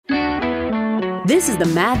This is the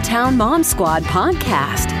Madtown Mom Squad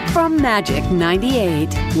podcast from Magic 98.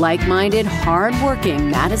 Like-minded, hard-working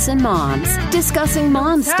Madison moms discussing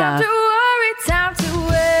mom stuff. Time to worry, time to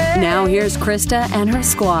wait. Now here's Krista and her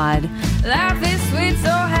squad. Life is sweet, so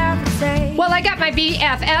have to say. Well, I got my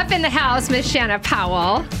BFF in the house, Miss Shanna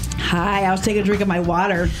Powell. Hi, I was taking a drink of my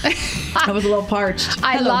water. I was a little parched.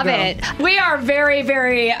 I love it. We are very,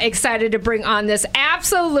 very excited to bring on this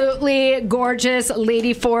absolutely gorgeous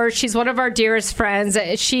Lady Force. She's one of our dearest friends.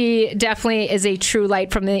 She definitely is a true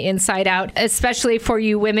light from the inside out, especially for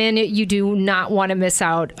you women. You do not want to miss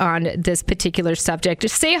out on this particular subject.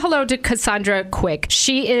 Just say hello to Cassandra Quick.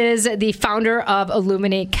 She is the founder of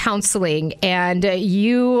Illuminate Counseling, and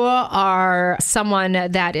you are someone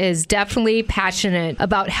that is definitely passionate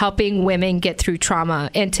about helping women get through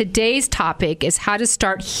trauma. And today's topic is how to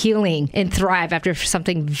start healing and thrive after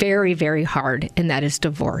something very, very hard, and that is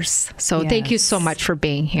divorce. So Thank you so much for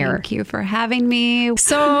being here. Thank you for having me.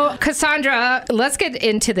 So Cassandra, let's get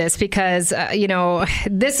into this because,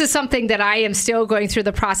 this is something that I am still going through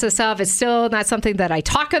the process of. It's still not something that I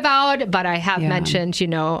talk about, but I have mentioned,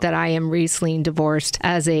 that I am recently divorced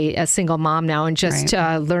as a single mom now, and just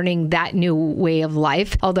learning that new way of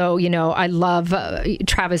life. Although, I love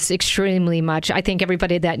Travis extremely much. I think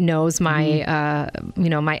everybody that knows my,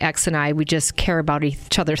 my ex and I, we just care about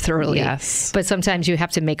each other thoroughly. Yes. But sometimes you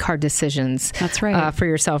have to make hard decisions. That's right. For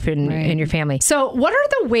yourself and your family. So what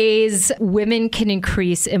are the ways women can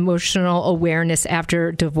increase emotional awareness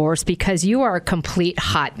after divorce? Because you are a complete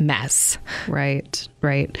hot mess. Right.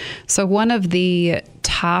 So one of the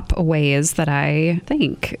top ways that I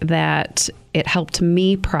think that it helped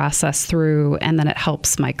me process through, and then it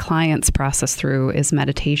helps my clients process through, is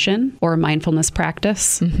meditation or mindfulness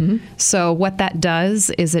practice. Mm-hmm. So what that does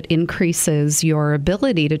is it increases your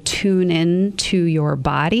ability to tune in to your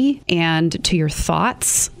body and to your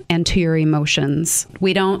thoughts and to your emotions.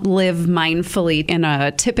 We don't live mindfully in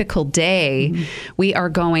a typical day. Mm-hmm. We are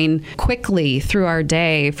going quickly through our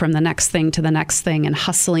day from the next thing to the next thing and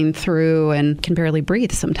hustling through and can barely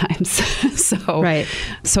breathe sometimes.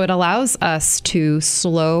 So it allows us to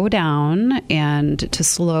slow down and to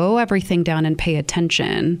slow everything down and pay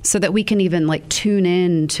attention so that we can even tune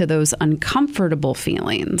in to those uncomfortable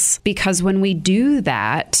feelings. Because when we do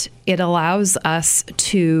that, it allows us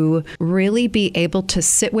to really be able to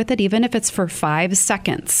sit with it, even if it's for 5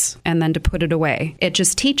 seconds, and then to put it away. It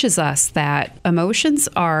just teaches us that emotions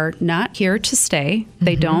are not here to stay.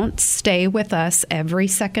 They don't stay with us every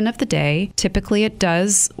second of the day. Typically, it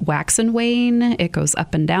does wax and wane. It goes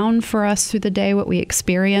up and down for us through the day, what we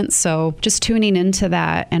experience. So just tuning into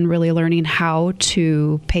that and really learning how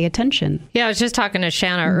to pay attention. Yeah, I was just talking to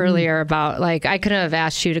Shanna earlier about, I couldn't have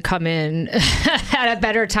asked you to come in at a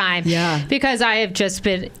better time. Yeah. Because I have just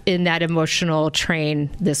been in that emotional train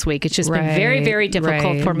this week. It's just been very, very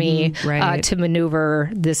difficult for me to maneuver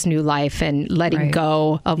this new life and letting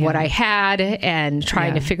go of what I had and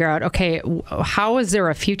trying to figure out, okay, how is there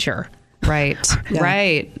a future? Right.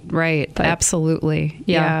 But, absolutely.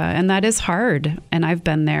 Yeah. And that is hard. And I've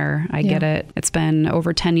been there. I get it. It's been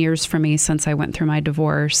over 10 years for me since I went through my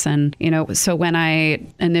divorce. And, so when I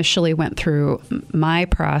initially went through my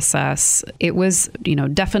process, it was,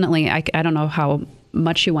 definitely, I don't know how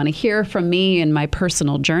much you want to hear from me and my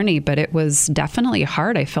personal journey, but it was definitely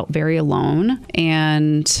hard. I felt very alone,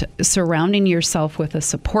 and surrounding yourself with a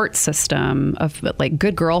support system of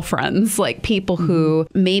good girlfriends, people who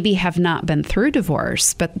maybe have not been through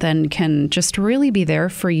divorce, but then can just really be there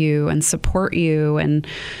for you and support you and,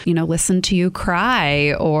 listen to you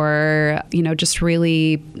cry or, just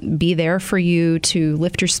really be there for you to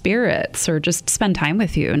lift your spirits or just spend time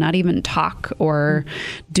with you, not even talk or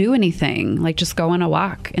do anything, just go on a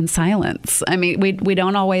walk in silence. I mean, we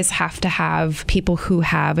don't always have to have people who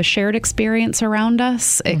have a shared experience around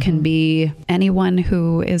us. It can be anyone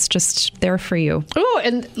who is just there for you. Oh,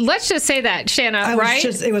 and let's just say that, Shanna, right?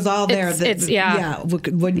 It was all there.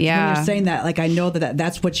 When you're saying that, I know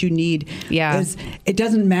that's what you need. Yeah. It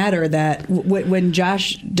doesn't matter that when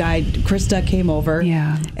Josh died, Krista came over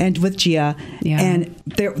and with Gia, and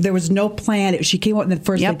there was no plan. She came out in the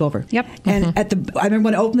first sleepover. Yep. And I remember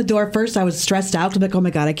when I opened the door first, I was stressed out. I'm like, oh my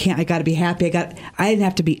God, I got to be happy. I didn't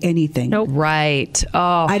have to be anything. Nope. Right.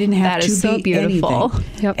 Oh, I didn't have to be so beautiful.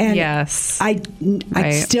 Anything. Yep. And yes. I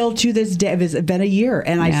still to this day, it's been a year,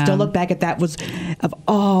 and I still look back at that of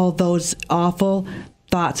all those awful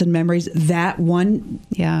thoughts and memories, that one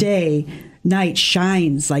day night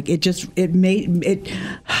shines. Like it made it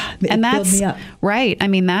and that's filled me up. Right. I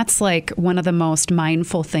mean, that's like one of the most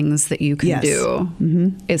mindful things that you can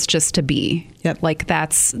do is just to be. Yep. Like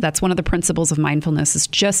that's one of the principles of mindfulness is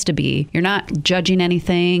just to be. You're not judging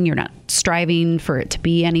anything. You're not striving for it to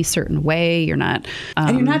be any certain way. You're not,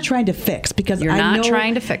 and you're not trying to fix, because you're not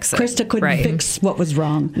trying to fix it. Krista couldn't fix what was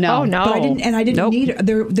wrong. No, no. But I didn't need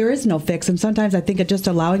there is no fix, and sometimes I think it's just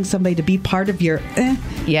allowing somebody to be part of your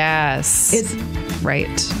yes, it's right.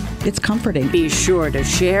 It's comforting. Be sure to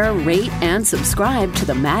share, rate, and subscribe to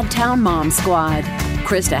the Madtown Mom Squad.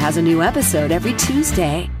 Krista has a new episode every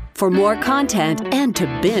Tuesday. For more content and to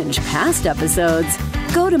binge past episodes,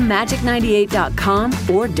 go to magic98.com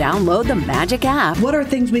or download the Magic app. What are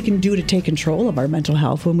things we can do to take control of our mental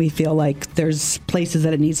health when we feel like there's places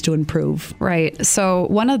that it needs to improve? Right. So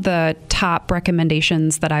one of the top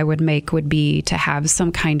recommendations that I would make would be to have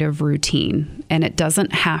some kind of routine. And it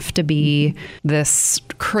doesn't have to be this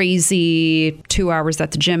crazy 2 hours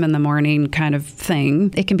at the gym in the morning kind of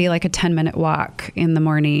thing. It can be like a 10-minute walk in the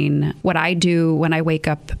morning. What I do when I wake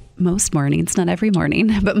up most mornings, not every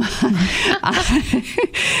morning, but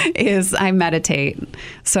is I meditate.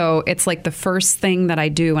 So it's like the first thing that I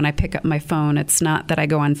do when I pick up my phone. It's not that I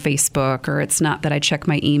go on Facebook, or it's not that I check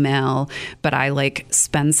my email, but I like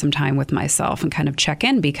spend some time with myself and kind of check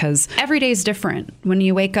in, because every day is different. When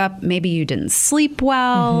you wake up, maybe you didn't sleep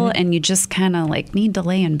well, and you just kind of like need to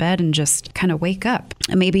lay in bed and just kind of wake up.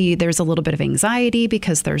 And maybe there's a little bit of anxiety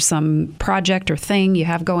because there's some project or thing you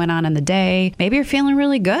have going on in the day. Maybe you're feeling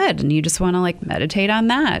really good and you just want to like meditate on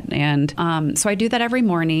that. And so I do that every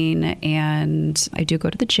morning, and I do go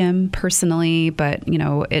to the gym personally, but you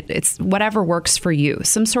know, it's whatever works for you.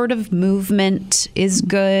 Some sort of movement is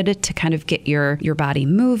good to kind of get your body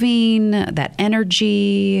moving, that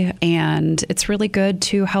energy, and it's really good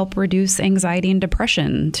to help reduce anxiety and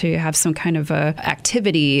depression, to have some kind of a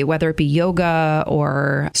activity, whether it be yoga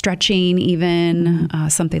or stretching even,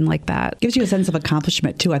 something like that. Gives you a sense of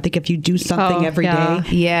accomplishment too. I think if you do something every day,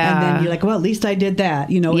 and then you're like, well, at least I did that.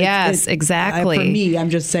 You know, yes, exactly. For me, I'm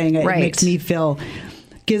just saying it makes me feel,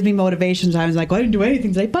 gives me motivation. Sometimes like, well, I didn't do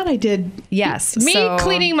anything today, but I did. Yes. Me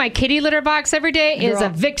cleaning my kitty litter box every day is a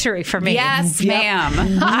victory for me. Yes, ma'am.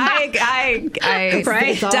 I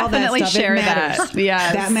definitely share that.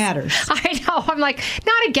 Yes. That matters. I know. I'm like,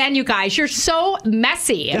 not again, you guys. You're so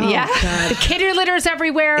messy. Oh, yeah. God. The kitty litter's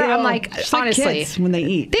everywhere. I'm like, just honestly. Like kids when they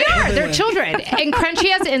eat. They are. They're children. And Crunchy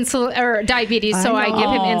has insulin or diabetes, so I give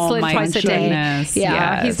him insulin twice a day. Yeah.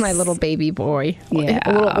 Yes. He's my little baby boy. Yeah.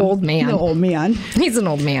 A little old man. The old man. He's an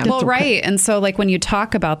old man. Well, right. And so like when you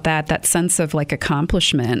talk about that sense of like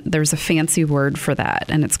accomplishment, there's a fancy word for that,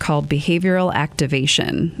 and it's called behavioral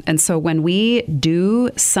activation. And so when we do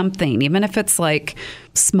something, even if it's like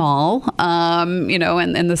small, you know,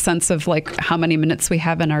 in the sense of like how many minutes we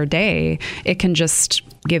have in our day, it can just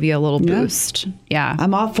give you a little boost. Yeah.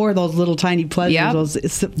 I'm all for those little tiny pleasures, those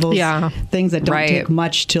things that don't take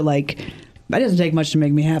much to like. It doesn't take much to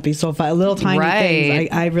make me happy. So if little tiny things,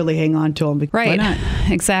 I really hang on to them. Why not?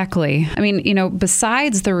 Exactly. I mean, you know,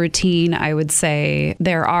 besides the routine, I would say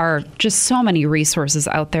there are just so many resources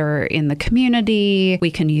out there in the community.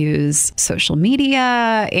 We can use social media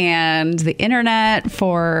and the internet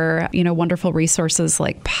for, you know, wonderful resources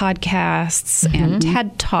like podcasts and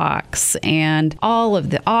TED Talks and all of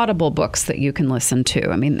the Audible books that you can listen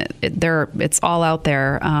to. I mean, it's all out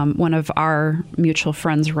there. One of our mutual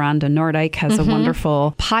friends, Rhonda Nordyke, has a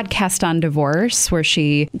wonderful podcast on divorce where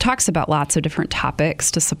she talks about lots of different topics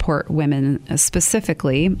to support women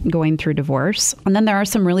specifically going through divorce. And then there are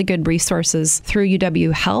some really good resources through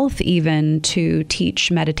UW Health even to teach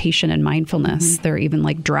meditation and mindfulness. There are even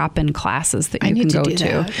like drop-in classes that you can go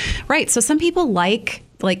to. Right. So some people like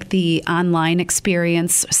the online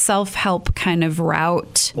experience, self-help kind of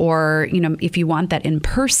route, or, you know, if you want that in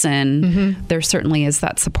person, there certainly is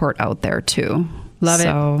that support out there too.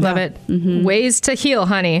 Love it. Ways to heal,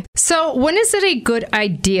 honey. So when is it a good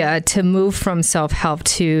idea to move from self-help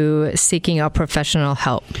to seeking out professional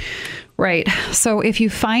help? Right. So if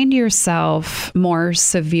you find yourself more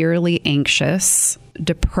severely anxious,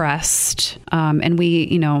 depressed, and we,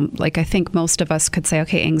 you know, like I think most of us could say,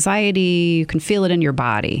 okay, anxiety, you can feel it in your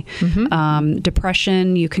body.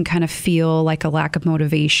 Depression, you can kind of feel like a lack of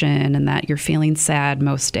motivation and that you're feeling sad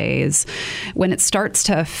most days. When it starts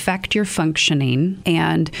to affect your functioning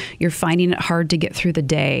and you're finding it hard to get through the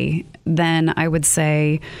day, then I would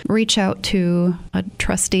say reach out to a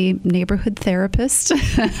trusty neighborhood therapist,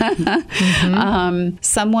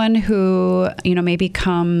 someone who, you know, maybe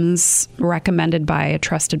comes recommended by a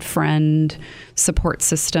trusted friend, support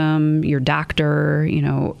system, your doctor, you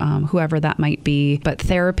know, whoever that might be. But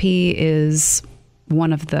therapy is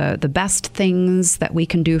one of the best things that we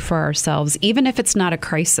can do for ourselves, even if it's not a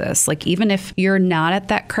crisis. Like, even if you're not at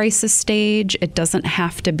that crisis stage, it doesn't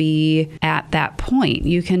have to be at that point.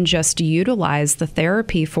 You can just utilize the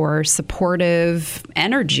therapy for supportive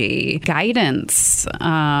energy, guidance.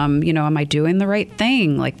 Am I doing the right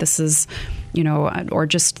thing? Like, this is, or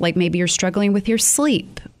just like maybe you're struggling with your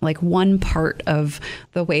sleep. Like, one part of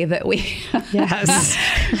the way that we... Yes.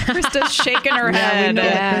 Krista's shaking her head.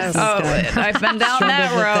 Yes. I've been down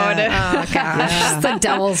that road. Oh, gosh. It's the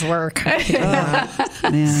devil's work.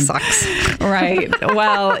 Man. Sucks. Right.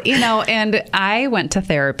 Well, and I went to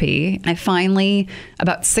therapy. I finally,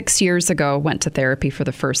 about 6 years ago, went to therapy for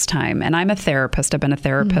the first time. And I'm a therapist. I've been a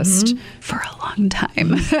therapist for a long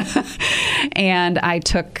time. And I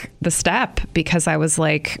took the step because I was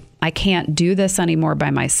like, I can't do this anymore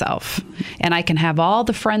by myself. And I can have all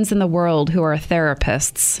the friends in the world who are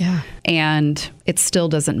therapists. Yeah. And it still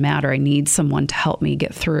doesn't matter. I need someone to help me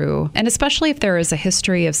get through. And especially if there is a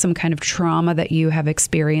history of some kind of trauma that you have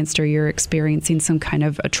experienced, or you're experiencing some kind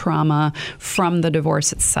of a trauma from the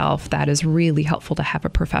divorce itself, that is really helpful to have a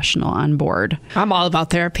professional on board. I'm all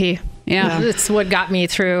about therapy. Yeah. It's what got me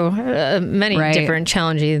through many different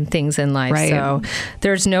challenging things in life. Right. So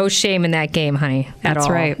there's no shame in that game, honey, at all.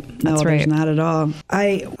 That's right. That's right. There's not at all.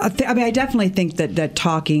 I definitely think that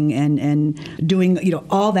talking and doing,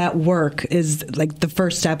 all that work is like the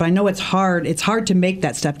first step. I know it's hard. It's hard to make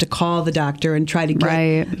that step, to call the doctor and try to get,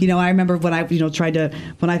 I remember when I,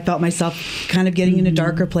 when I felt myself kind of getting in a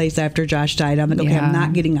darker place after Josh died, I'm like, okay, I'm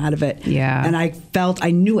not getting out of it. Yeah. And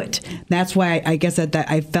I knew it. That's why I guess that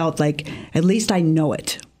I felt like, at least I know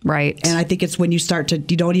it. Right. And I think it's when you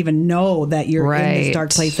don't even know that you're in this dark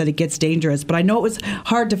place that it gets dangerous. But I know it was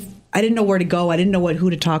hard I didn't know where to go. I didn't know who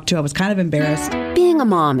to talk to. I was kind of embarrassed. Being a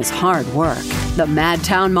mom is hard work. The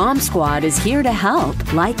Madtown Mom Squad is here to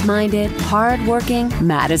help like-minded, hard-working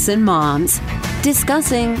Madison moms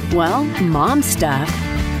discussing, mom stuff.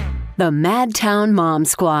 The Madtown Mom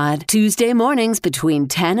Squad, Tuesday mornings between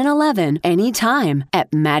 10 and 11, anytime at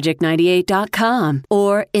magic98.com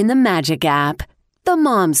or in the Magic app. The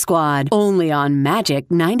Mom Squad, only on Magic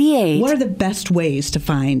 98. What are the best ways to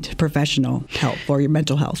find professional help for your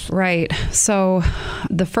mental health? Right. So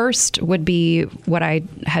the first would be what I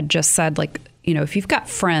had just said, like, if you've got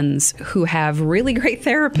friends who have really great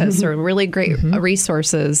therapists or really great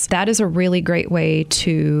resources, that is a really great way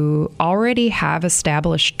to already have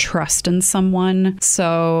established trust in someone.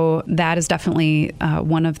 So that is definitely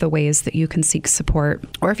one of the ways that you can seek support.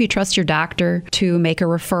 Or if you trust your doctor, to make a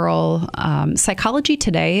referral. Psychology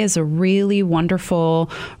Today is a really wonderful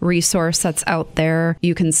resource that's out there.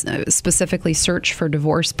 You can specifically search for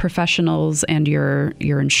divorce professionals and your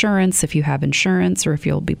insurance, if you have insurance, or if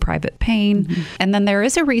you'll be private paying. And then there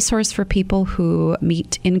is a resource for people who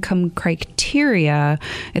meet income criteria.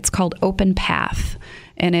 It's called Open Path.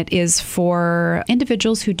 And it is for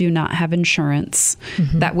individuals who do not have insurance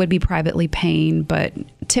that would be privately paying. But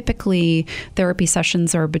typically, therapy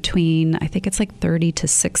sessions are between, I think it's like $30 to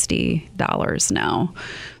 $60 now.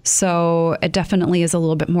 So it definitely is a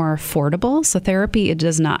little bit more affordable. So therapy, it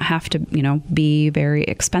does not have to, be very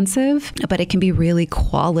expensive, but it can be really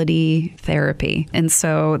quality therapy. And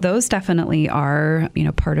so those definitely are,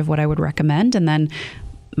 part of what I would recommend. And then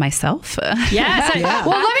myself. Yes. Yeah.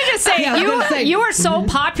 Well, let me just say, you are so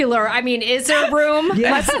popular. I mean, is there room?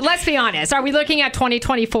 Yeah. Let's be honest. Are we looking at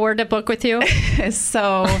 2024 to book with you?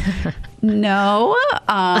 So no.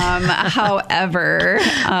 However,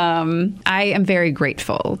 I am very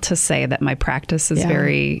grateful to say that my practice is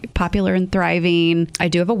very popular and thriving. I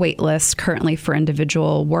do have a wait list currently for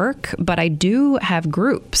individual work, but I do have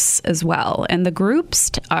groups as well. And the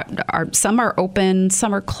groups are some are open,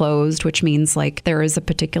 some are closed, which means like there is a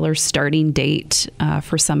particular starting date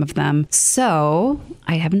for some of them. So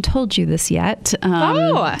I haven't told you this yet,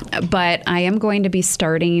 but I am going to be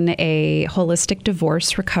starting a holistic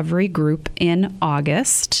divorce recovery group in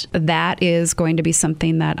August. That is going to be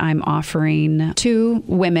something that I'm offering to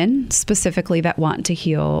women specifically that want to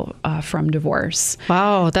heal from divorce.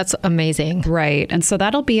 Wow, that's amazing. Right. And so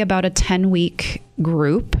that'll be about a 10-week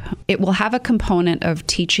group. It will have a component of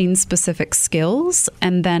teaching specific skills,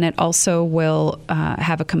 and then it also will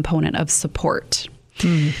have a component of support.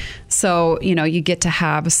 So, you get to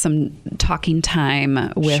have some talking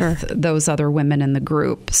time with those other women in the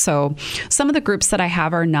group. So some of the groups that I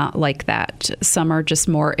have are not like that. Some are just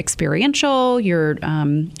more experiential. You're,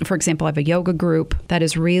 for example, I have a yoga group that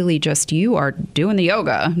is really just you are doing the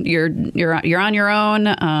yoga. You're on your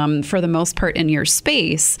own for the most part in your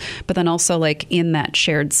space, but then also like in that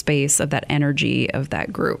shared space of that energy of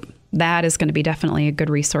that group. that is going to be definitely a good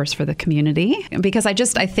resource for the community, because I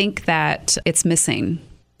think that it's missing.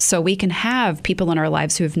 So we can have people in our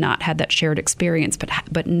lives who have not had that shared experience,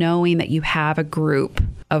 but knowing that you have a group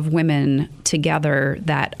of women together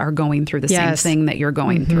that are going through the same thing that you're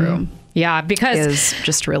going through. Yeah, because is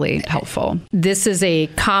just really helpful. This is a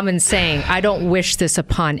common saying. I don't wish this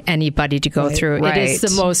upon anybody to go through. Right. It is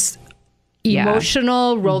the most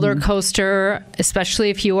emotional roller coaster, especially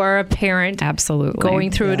if you are a parent. Absolutely. Going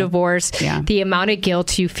through a divorce. Yeah. The amount of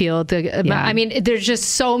guilt you feel. I mean, there's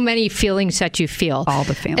just so many feelings that you feel. All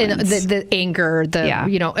the feelings. And the anger,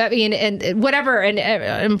 and whatever. And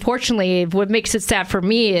unfortunately, what makes it sad for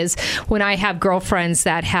me is when I have girlfriends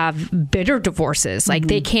that have bitter divorces. Like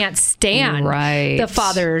they can't stand the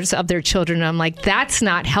fathers of their children. I'm like, that's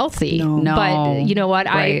not healthy. No. But you know what?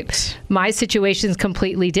 My situation is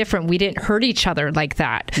completely different. We didn't hurt each other like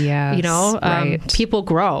that. Yes, people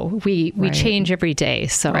grow. We change every day.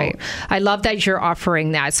 So I love that you're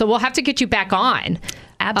offering that. So we'll have to get you back on.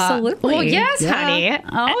 Absolutely. Well, yes, honey.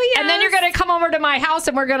 Oh, yes. And then you're going to come over to my house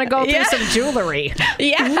and we're going to go through some jewelry.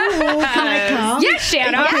 Yeah. Ooh, can I come? Yes,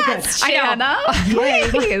 Shanna. Yes, Shanna.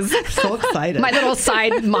 Please. So excited. My little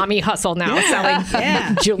side mommy hustle now,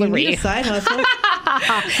 selling jewelry. You need a side hustle.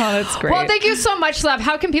 That's great. Well, thank you so much, love.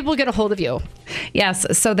 How can people get a hold of you? Yes,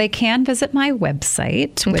 so they can visit my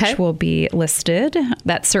website, which will be listed.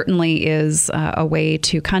 That certainly is a way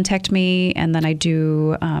to contact me. And then I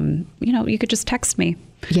do, you could just text me.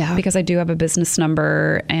 Yeah. Because I do have a business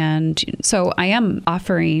number. And so I am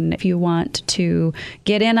offering, if you want to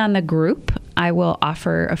get in on the group, I will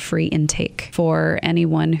offer a free intake for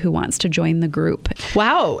anyone who wants to join the group.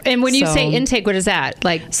 Wow. And when you say intake, what is that?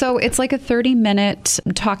 So it's like a 30-minute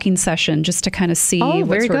talking session just to kind of see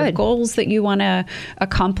what sort of goals that you want to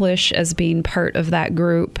accomplish as being part of that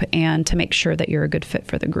group, and to make sure that you're a good fit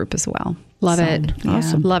for the group as well. Love it.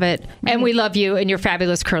 Awesome. Love it. And we love you and your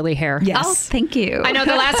fabulous curly hair. Yes. Oh, thank you. I know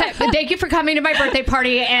the last time, thank you for coming to my birthday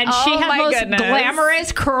party. And she had most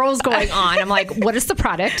glamorous curls going on. I'm like, what is the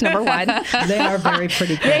product? Number one. They are very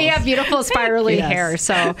pretty curls. Yeah, you have beautiful spirally hair.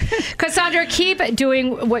 So, Cassandra, keep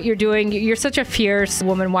doing what you're doing. You're such a fierce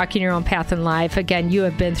woman walking your own path in life. Again, you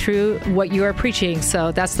have been through what you are preaching.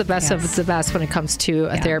 So that's the best of the best when it comes to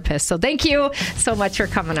a therapist. So thank you so much for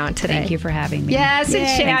coming on today. Thank you for having me. Yes, and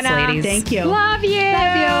Shanna. Thanks, ladies. Thank you. Love you.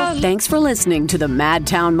 Love you. Thanks for listening to the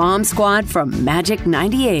Madtown Mom Squad from Magic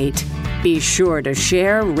 98. Be sure to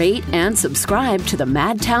share, rate, and subscribe to the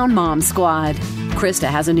Madtown Mom Squad. Krista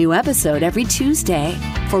has a new episode every Tuesday.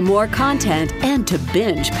 For more content and to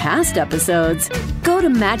binge past episodes, go to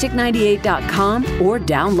magic98.com or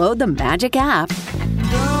download the Magic app.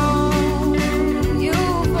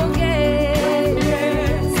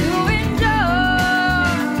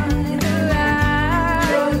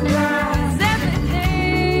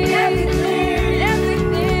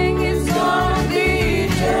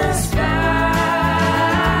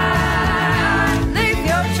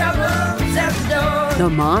 The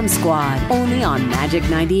Mom Squad, only on Magic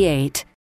 98.